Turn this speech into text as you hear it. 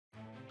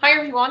Hi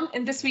everyone,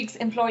 in this week's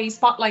Employee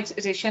Spotlight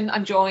edition,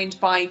 I'm joined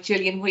by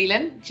Gillian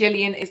Whelan.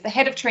 Gillian is the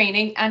Head of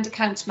Training and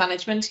Account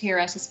Management here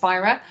at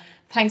Aspira.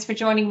 Thanks for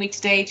joining me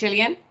today,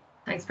 Gillian.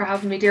 Thanks for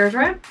having me,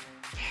 Deirdre.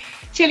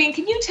 Gillian,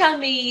 can you tell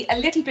me a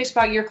little bit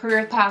about your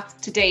career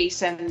path to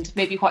date and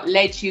maybe what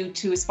led you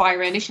to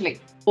Aspira initially?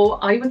 Oh,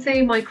 I would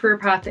say my career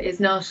path is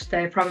not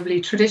the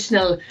probably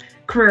traditional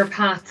career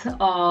path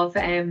of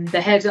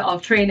the head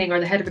of training or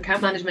the head of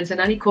account management in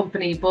any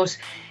company, but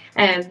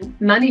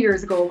many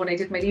years ago when I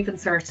did my Leaving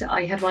Cert,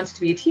 I had wanted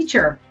to be a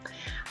teacher.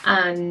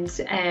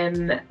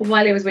 And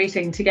while I was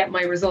waiting to get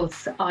my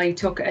results, I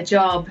took a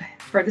job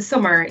for the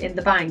summer in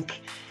the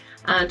bank.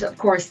 And of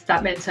course,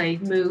 that meant I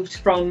moved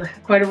from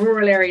quite a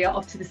rural area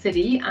up to the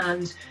city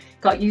and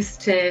got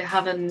used to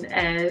having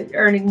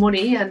earning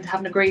money and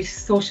having a great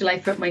social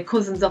life with my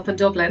cousins up in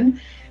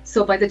Dublin.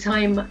 So by the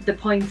time the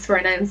points were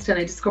announced and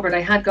I discovered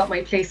I had got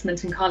my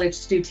placement in college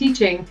to do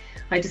teaching,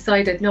 I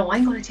decided, no,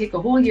 I'm going to take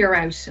a whole year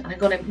out and I'm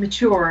going to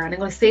mature and I'm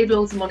going to save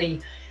loads of money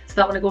so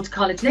that when I go to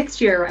college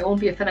next year, I won't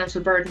be a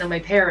financial burden on my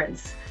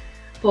parents.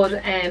 But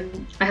I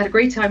had a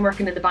great time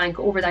working in the bank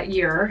over that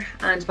year,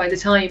 and by the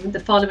time the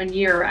following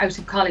year out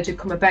of college had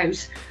come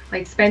about,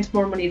 I'd spent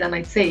more money than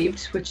I'd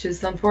saved, which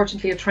is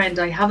unfortunately a trend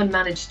I haven't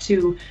managed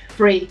to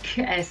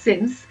break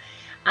since.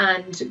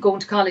 And going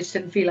to college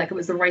didn't feel like it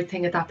was the right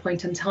thing at that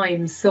point in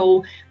time.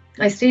 So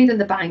I stayed in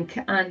the bank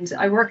and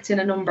I worked in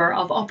a number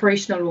of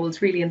operational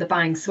roles really in the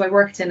bank. So I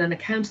worked in an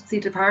accountancy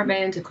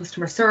department, a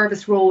customer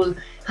service role,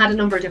 had a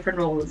number of different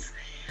roles.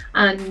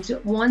 And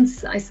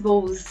once, I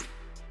suppose,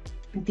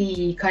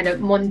 the kind of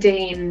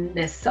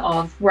mundaneness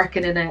of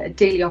working in a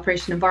daily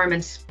operation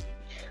environment,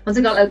 once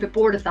I got a little bit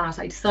bored of that,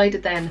 I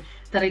decided then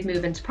that I'd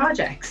move into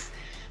projects.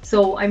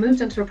 So I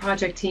moved into a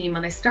project team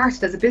and I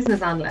started as a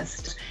business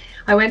analyst.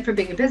 I went from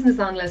being a business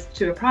analyst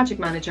to a project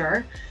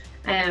manager,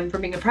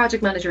 from being a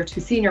project manager to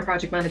a senior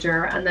project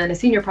manager, and then a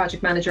senior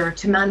project manager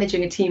to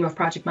managing a team of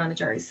project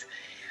managers.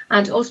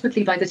 And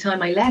ultimately, by the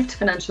time I left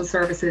financial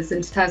services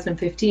in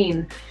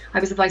 2015, I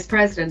was a vice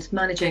president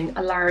managing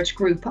a large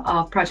group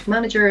of project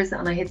managers,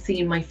 and I had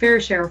seen my fair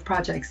share of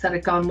projects that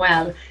had gone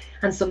well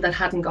and some that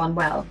hadn't gone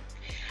well.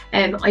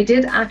 I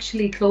did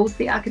actually close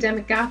the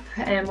academic gap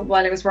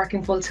while I was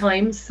working full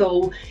time.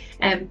 So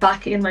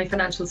back in my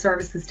financial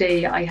services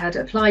day, I had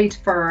applied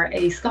for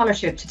a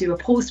scholarship to do a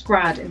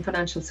postgrad in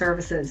financial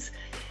services.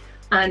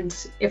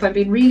 And if I'm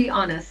being really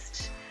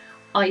honest,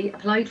 I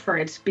applied for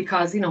it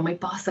because, my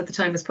boss at the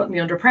time was putting me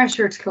under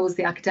pressure to close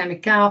the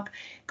academic gap,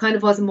 kind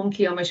of was a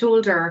monkey on my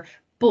shoulder,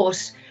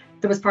 but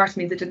there was part of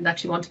me that didn't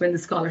actually want to win the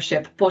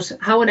scholarship. But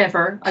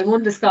however, I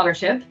won the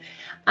scholarship.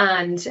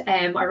 And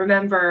I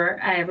remember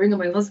ringing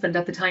my husband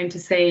at the time to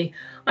say,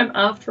 I'm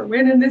after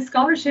winning this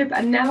scholarship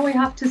and now I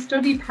have to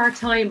study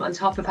part-time on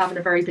top of having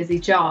a very busy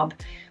job.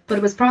 But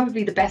it was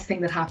probably the best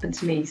thing that happened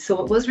to me.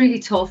 So it was really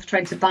tough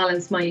trying to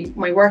balance my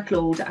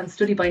workload and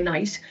study by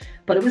night,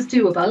 but it was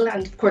doable.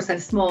 And of course I had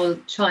a small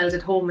child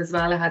at home as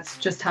well. I had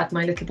just had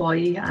my little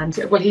boy and,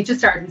 well, he just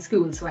started in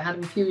school, so I had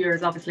him a few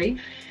years obviously.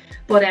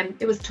 But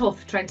it was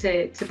tough trying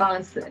to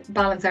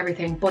balance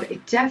everything. But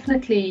it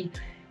definitely,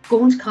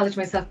 going to college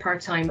myself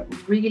part-time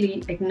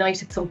really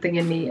ignited something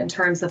in me in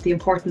terms of the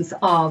importance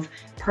of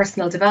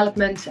personal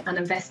development and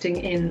investing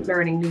in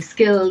learning new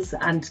skills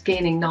and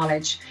gaining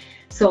knowledge.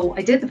 So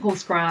I did the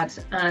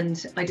postgrad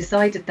and I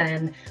decided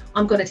then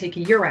I'm going to take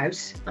a year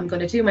out, I'm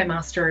going to do my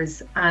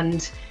master's.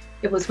 And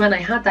it was when I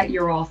had that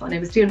year off and I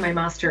was doing my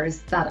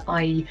master's that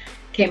I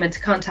came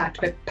into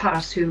contact with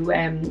Pat, who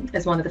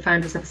is one of the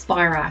founders of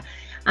Aspira.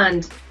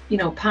 And,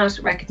 Pat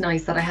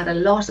recognised that I had a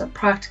lot of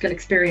practical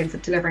experience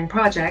of delivering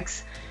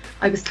projects.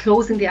 I was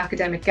closing the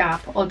academic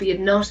gap, albeit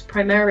not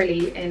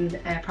primarily in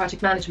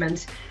project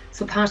management.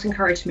 So Pat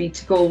encouraged me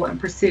to go and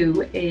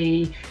pursue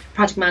a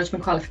project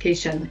management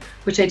qualification,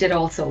 which I did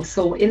also.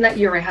 So in that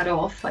year I had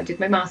off, I did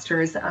my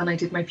master's and I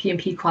did my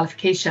PMP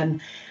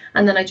qualification.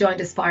 And then I joined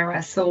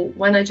Aspira. So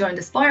when I joined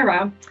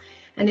Aspira,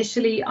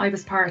 initially I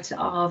was part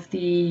of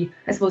the,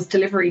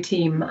 delivery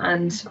team.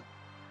 And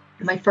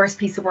my first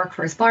piece of work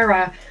for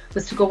Aspira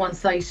was to go on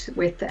site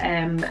with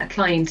a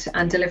client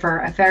and deliver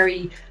a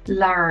very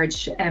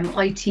large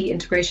IT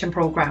integration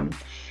program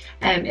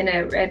in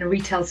a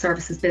retail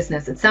services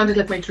business. It sounded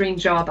like my dream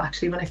job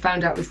actually when I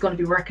found out I was going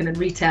to be working in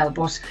retail,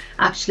 but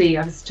actually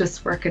I was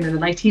just working in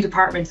an IT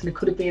department and it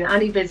could have been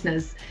any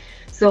business.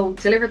 So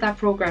delivered that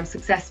program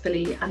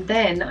successfully, and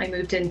then I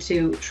moved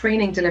into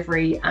training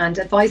delivery and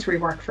advisory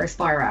work for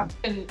Aspira.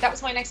 And that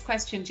was my next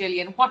question,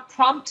 Gillian. What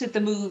prompted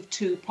the move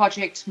to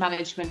project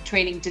management,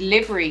 training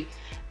delivery,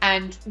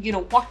 and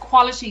what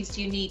qualities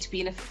do you need to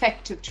be an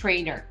effective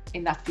trainer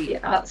in that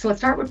field? So I'll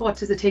start with what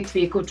does it take to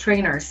be a good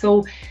trainer.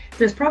 So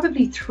there's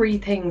probably three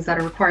things that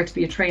are required to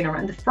be a trainer,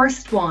 and the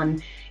first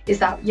one is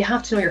that you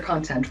have to know your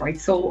content, right?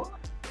 So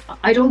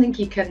I don't think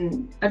you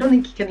can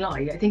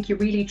lie. I think you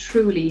really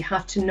truly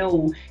have to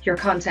know your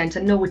content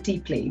and know it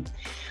deeply.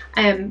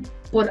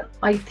 But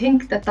I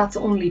think that that's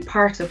only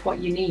part of what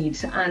you need.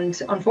 And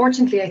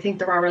unfortunately, I think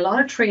there are a lot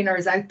of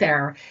trainers out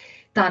there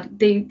that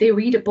they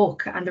read a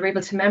book and they're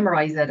able to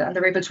memorize it and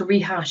they're able to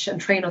rehash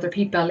and train other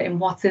people in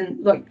what's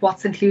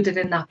included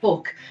in that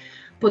book.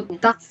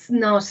 But that's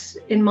not,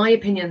 in my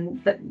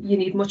opinion, that you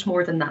need much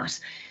more than that.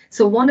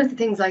 So one of the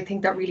things I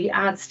think that really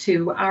adds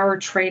to our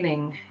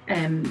training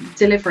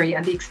delivery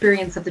and the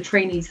experience of the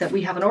trainees that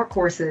we have in our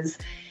courses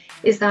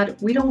is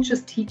that we don't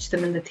just teach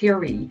them in the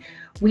theory.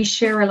 We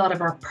share a lot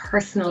of our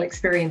personal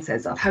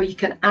experiences of how you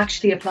can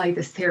actually apply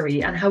this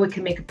theory and how it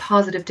can make a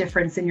positive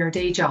difference in your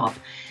day job.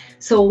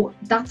 So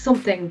that's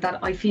something that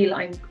I feel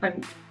I'm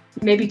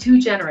maybe too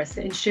generous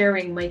in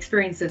sharing my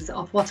experiences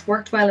of what's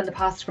worked well in the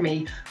past for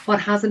me, what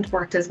hasn't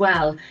worked as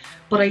well.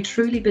 But I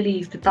truly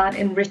believe that that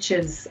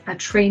enriches a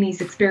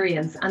trainee's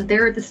experience, and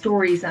they're the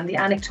stories and the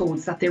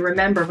anecdotes that they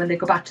remember when they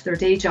go back to their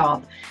day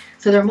job.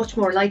 So they're much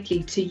more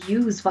likely to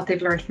use what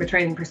they've learned from a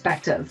training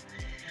perspective.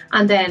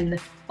 And then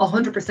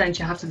 100%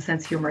 you have to have a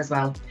sense of humour as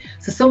well.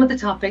 So some of the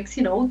topics,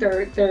 you know,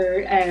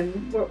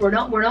 we're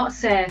not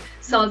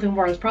solving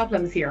world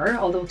problems here,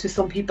 although to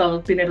some people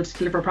being able to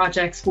deliver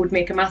projects would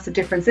make a massive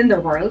difference in their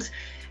world.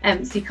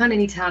 So you kind of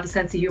need to have a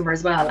sense of humour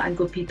as well and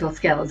good people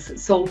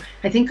skills. So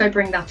I think I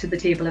bring that to the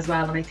table as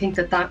well. And I think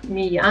that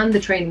me and the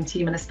training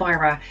team in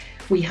Aspira,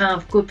 we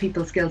have good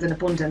people skills in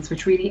abundance,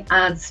 which really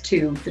adds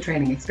to the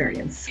training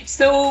experience.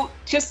 So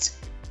just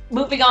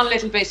moving on a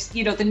little bit,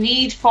 you know, the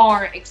need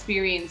for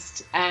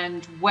experienced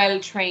and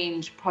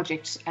well-trained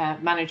project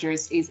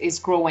managers is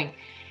growing.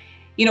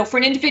 You know, for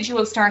an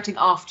individual starting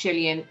off,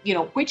 Gillian, you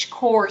know, which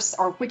course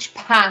or which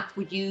path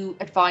would you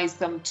advise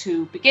them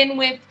to begin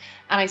with?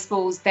 And I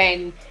suppose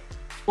then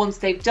once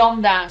they've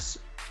done that,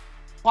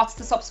 what's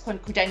the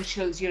subsequent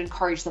credentials you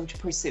encourage them to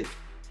pursue?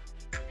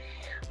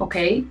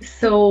 Okay,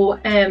 so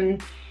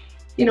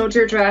you know,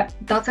 Deirdre,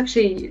 that's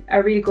actually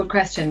a really good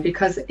question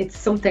because it's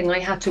something I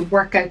had to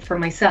work out for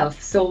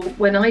myself. So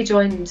when I was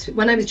joining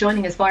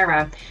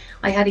Aspira,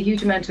 I had a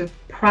huge amount of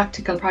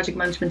practical project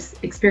management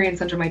experience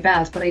under my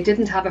belt, but I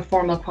didn't have a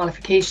formal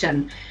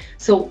qualification.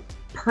 So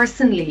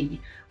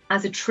personally,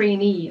 as a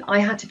trainee, I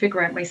had to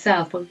figure out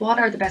myself, well, what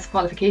are the best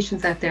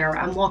qualifications out there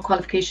and what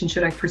qualifications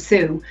should I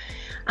pursue?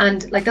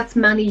 And like, that's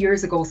many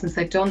years ago since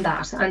I've done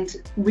that. And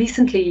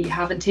recently,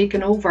 having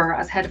taken over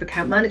as head of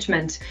account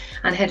management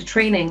and head of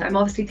training, I'm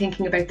obviously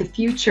thinking about the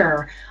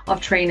future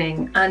of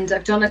training. And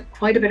I've done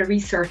quite a bit of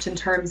research in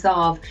terms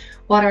of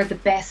what are the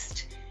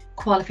best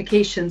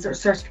qualifications or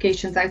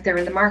certifications out there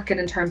in the market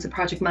in terms of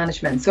project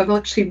management. So I've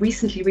actually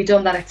recently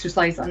redone that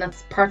exercise, and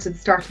that's part of the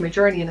start of my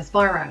journey in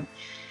Aspira.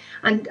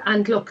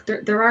 And look,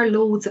 there are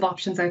loads of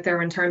options out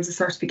there in terms of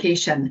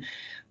certification,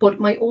 but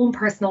my own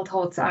personal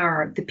thoughts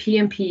are the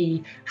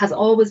PMP has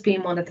always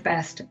been one of the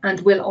best and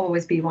will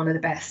always be one of the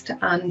best.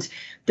 And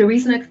the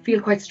reason I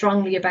feel quite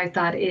strongly about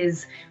that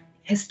is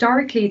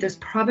historically, there's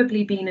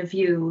probably been a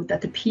view that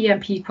the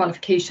PMP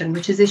qualification,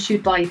 which is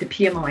issued by the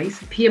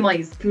PMIs, PMI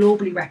is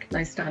globally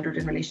recognised standard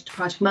in relation to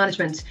project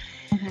management.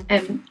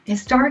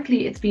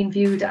 Historically, it's been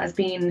viewed as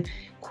being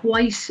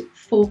quite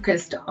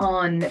focused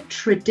on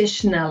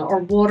traditional or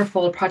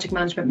waterfall project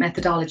management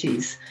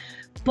methodologies.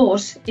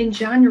 But in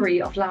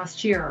January of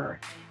last year,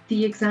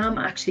 the exam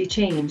actually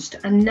changed.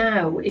 And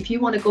now, if you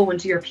want to go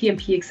into your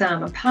PMP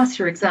exam and pass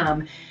your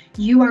exam,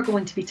 you are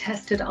going to be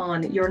tested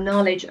on your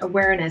knowledge,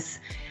 awareness,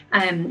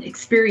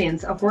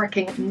 experience of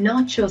working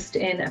not just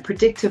in a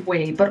predictive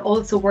way, but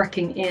also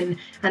working in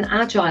an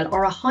agile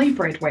or a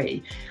hybrid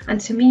way. And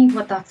to me,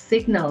 what that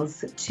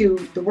signals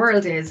to the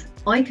world is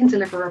I can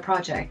deliver a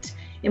project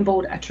in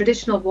both a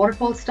traditional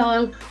waterfall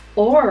style,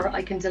 or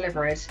I can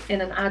deliver it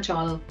in an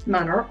agile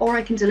manner, or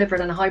I can deliver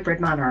it in a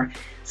hybrid manner.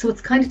 So it's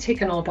kind of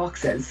ticking all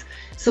boxes.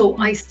 So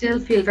I still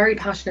feel very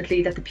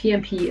passionately that the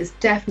PMP is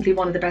definitely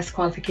one of the best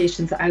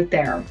qualifications out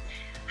there.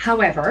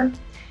 However,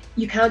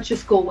 you can't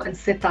just go and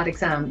sit that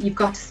exam. You've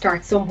got to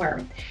start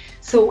somewhere.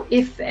 So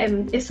if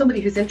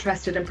somebody who's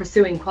interested in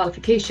pursuing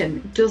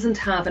qualification doesn't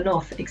have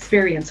enough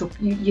experience, so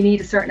you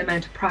need a certain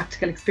amount of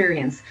practical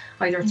experience,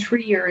 either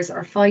 3 years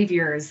or 5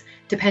 years,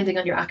 depending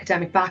on your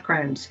academic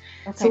background.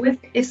 Okay. So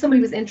if somebody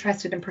was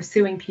interested in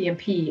pursuing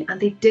PMP and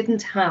they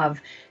didn't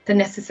have the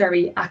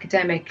necessary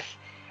academic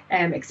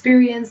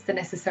experience, the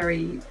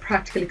necessary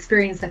practical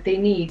experience that they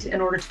need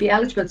in order to be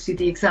eligible to do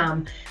the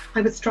exam,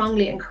 I would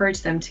strongly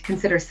encourage them to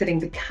consider sitting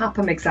the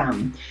CAPM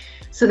exam.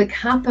 So the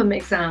CAPM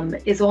exam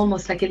is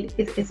almost like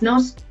it's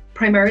not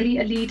primarily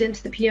a lead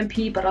into the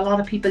PMP, but a lot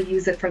of people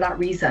use it for that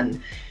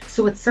reason.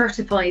 So it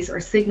certifies or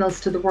signals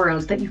to the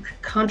world that you can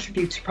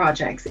contribute to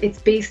projects. It's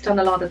based on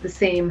a lot of the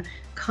same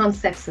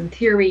concepts and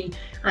theory,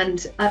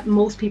 and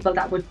most people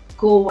that would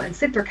go and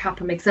sit their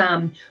CAPM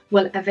exam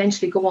will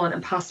eventually go on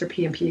and pass their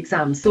PMP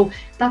exam. So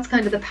that's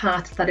kind of the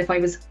path that if I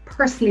was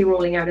personally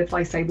rolling out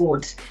advice, I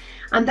would.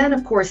 And then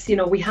of course, you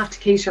know, we have to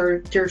cater,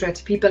 Deirdre,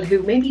 to people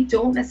who maybe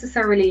don't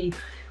necessarily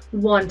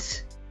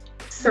want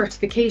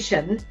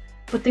certification,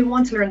 but they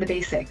want to learn the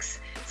basics.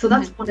 So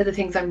that's one of the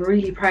things I'm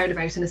really proud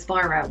about in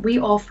Aspira. We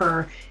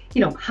offer, you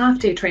know,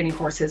 half-day training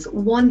courses,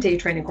 1-day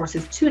training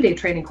courses, 2-day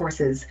training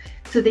courses.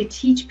 So they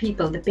teach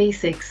people the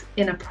basics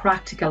in a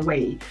practical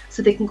way,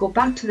 so they can go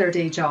back to their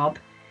day job,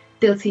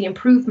 they'll see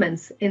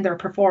improvements in their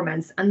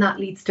performance, and that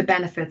leads to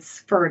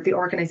benefits for the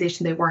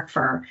organisation they work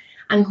for.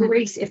 And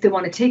great if they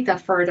want to take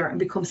that further and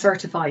become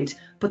certified,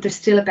 but there's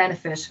still a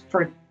benefit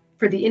for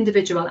the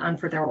individual and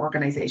for their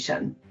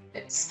organisation.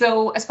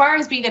 So Aspira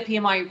has been a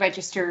PMI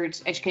registered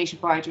education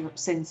provider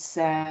since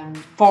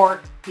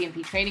for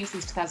PMP training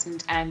since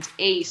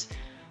 2008,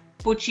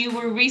 but you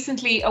were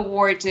recently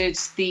awarded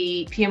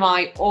the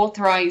PMI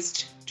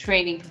authorised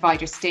training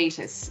provider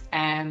status,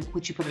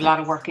 which you put a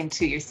lot of work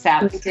into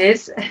yourself. We did.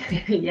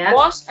 Yeah.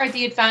 What are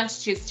the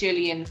advantages,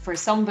 Gillian, for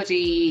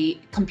somebody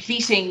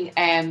completing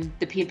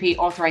the PMP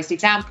authorised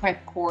exam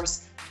prep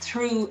course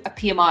through a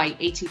PMI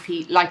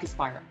ATP like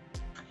Aspira?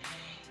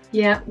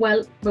 Yeah,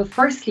 well,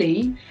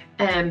 firstly,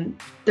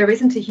 there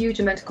isn't a huge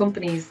amount of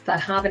companies that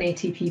have an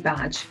ATP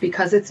badge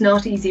because it's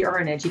not easy to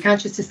earn it. You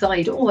can't just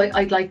decide, oh,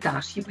 I'd like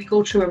that. We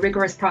go through a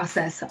rigorous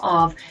process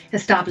of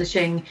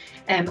establishing,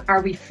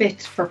 are we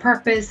fit for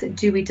purpose?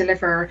 Do we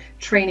deliver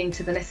training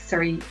to the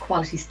necessary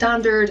quality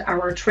standard? Are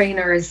our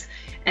trainers,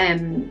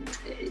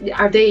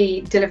 are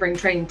they delivering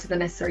training to the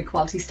necessary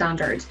quality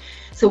standard?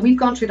 So we've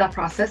gone through that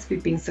process.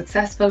 We've been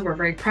successful. We're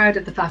very proud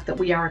of the fact that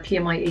we are a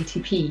PMI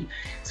ATP.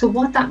 So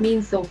what that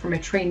means, though, from a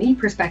trainee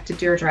perspective,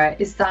 Deirdre,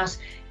 is that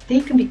they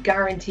can be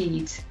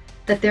guaranteed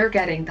that they're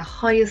getting the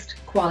highest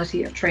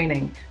quality of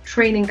training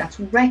that's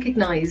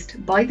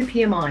recognised by the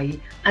PMI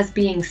as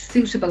being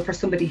suitable for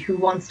somebody who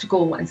wants to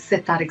go and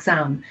sit that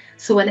exam.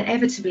 So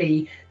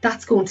inevitably,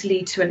 that's going to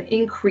lead to an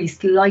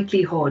increased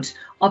likelihood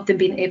of them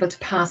being able to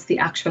pass the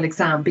actual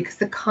exam, because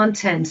the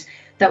content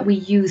that we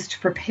use to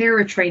prepare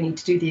a trainee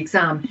to do the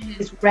exam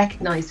is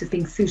recognised as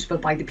being suitable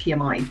by the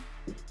PMI.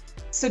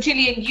 So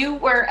Gillian, you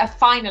were a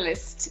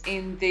finalist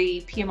in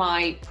the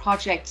PMI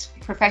Project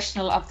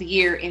Professional of the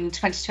Year in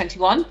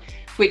 2021,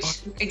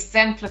 which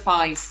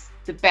exemplifies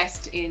the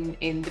best in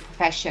the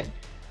profession.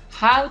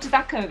 How did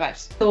that come about?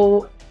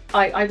 So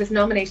I was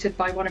nominated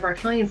by one of our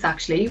clients,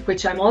 actually,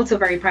 which I'm also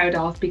very proud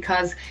of,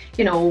 because,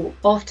 you know,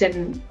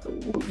 often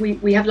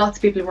we have lots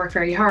of people who work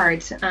very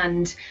hard,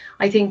 and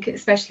I think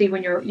especially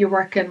when you're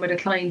working with a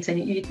client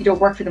and you don't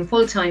work for them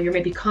full time, you're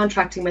maybe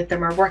contracting with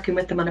them or working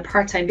with them on a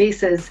part-time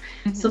basis.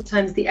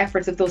 Sometimes the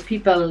efforts of those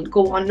people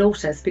go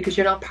unnoticed because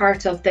you're not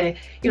part of the,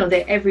 you know,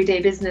 the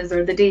everyday business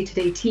or the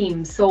day-to-day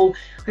team. So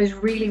I was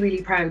really,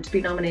 really proud to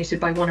be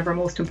nominated by one of our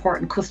most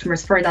important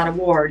customers for that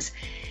award.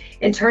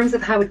 In terms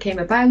of how it came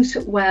about,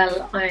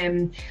 well,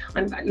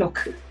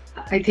 look,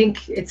 I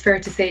think it's fair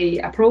to say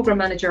a program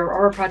manager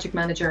or a project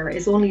manager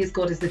is only as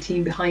good as the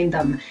team behind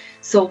them.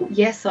 So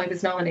yes, I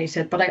was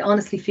nominated, but I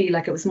honestly feel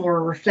like it was more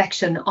a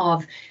reflection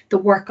of the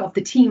work of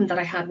the team that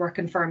I had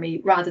working for me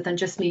rather than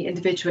just me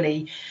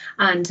individually.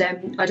 And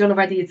I don't know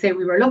whether you'd say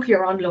we were lucky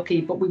or unlucky,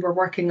 but we were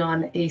working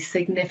on a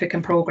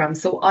significant program.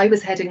 So I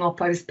was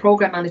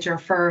program manager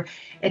for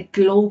a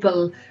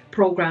global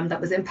program that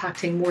was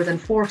impacting more than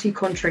 40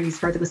 countries,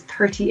 where there was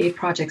 38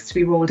 projects to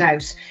be rolled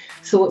out.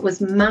 So it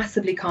was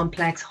massively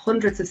complex,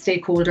 hundreds of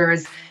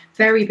stakeholders,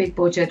 very big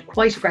budget,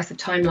 quite aggressive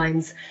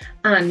timelines,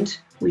 and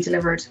we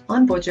delivered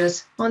on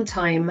budget, on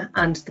time,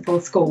 and the full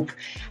scope,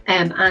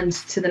 and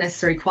to the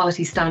necessary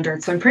quality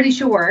standards. So I'm pretty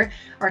sure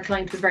our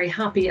client was very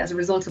happy as a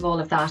result of all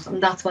of that,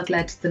 and that's what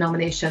led to the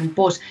nomination.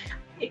 But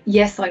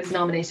yes, I was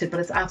nominated, but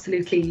it's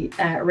absolutely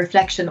a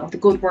reflection of the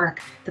good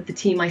work that the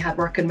team I had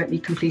working with me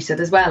completed,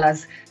 as well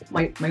as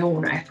my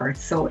own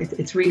efforts. So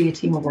it's really a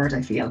team award,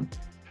 I feel.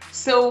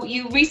 So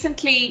you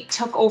recently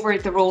took over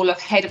the role of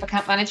Head of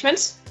Account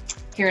Management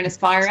here in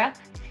Aspira.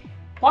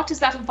 What does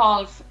that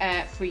involve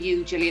for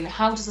you, Gillian?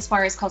 How does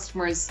Aspira's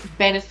customers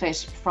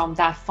benefit from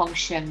that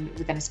function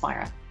within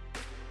Aspira?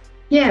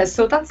 Yeah,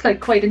 so that's like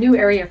quite a new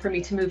area for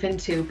me to move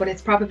into, but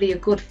it's probably a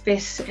good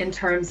fit in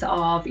terms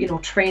of, you know,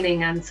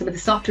 training, and some of the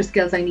softer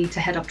skills I need to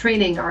head up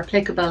training are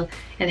applicable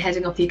in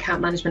heading up the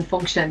account management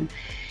function.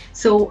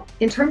 So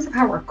in terms of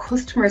how our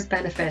customers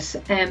benefit,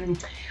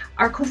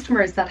 our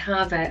customers that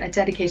have a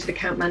dedicated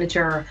account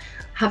manager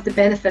have the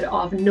benefit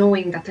of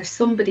knowing that there's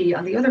somebody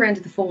on the other end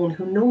of the phone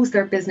who knows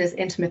their business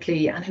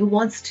intimately and who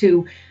wants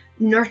to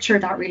nurture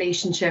that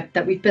relationship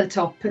that we've built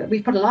up.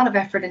 We've put a lot of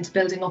effort into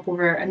building up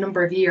over a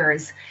number of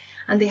years,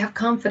 and they have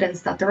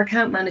confidence that their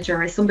account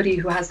manager is somebody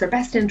who has their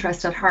best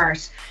interest at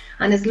heart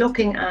and is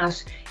looking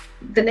at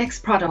the next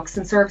products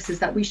and services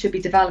that we should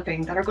be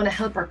developing that are going to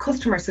help our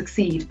customers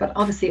succeed, but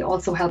obviously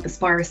also help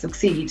Aspira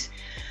succeed.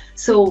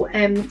 So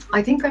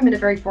I think I'm in a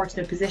very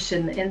fortunate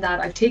position in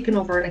that I've taken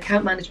over an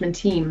account management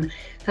team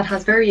that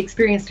has very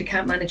experienced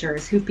account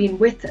managers who've been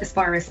with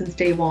Aspira since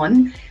day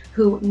one,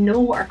 who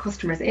know our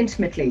customers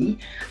intimately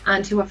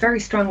and who have very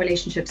strong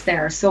relationships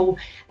there. So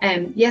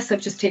yes,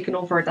 I've just taken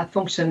over that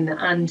function,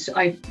 and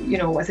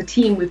as a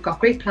team, we've got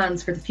great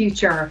plans for the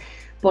future.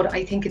 But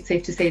I think it's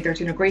safe to say they're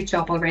doing a great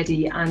job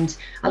already. And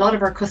a lot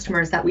of our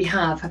customers that we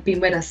have been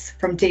with us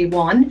from day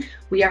one.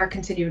 We are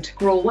continuing to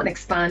grow and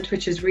expand,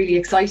 which is really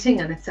exciting,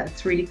 and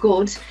it's really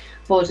good.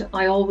 But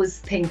I always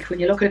think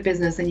when you look at a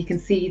business and you can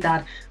see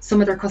that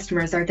some of their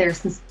customers are there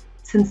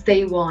since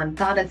day one,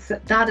 that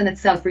in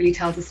itself really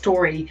tells a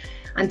story.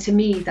 And to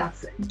me,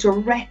 that's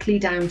directly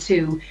down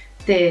to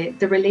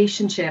the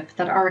relationship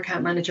that our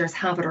account managers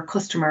have with our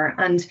customer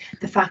and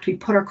the fact we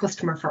put our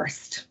customer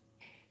first.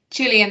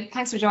 Gillian,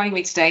 thanks for joining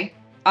me today.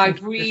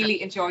 I've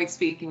really enjoyed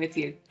speaking with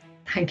you.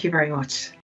 Thank you very much.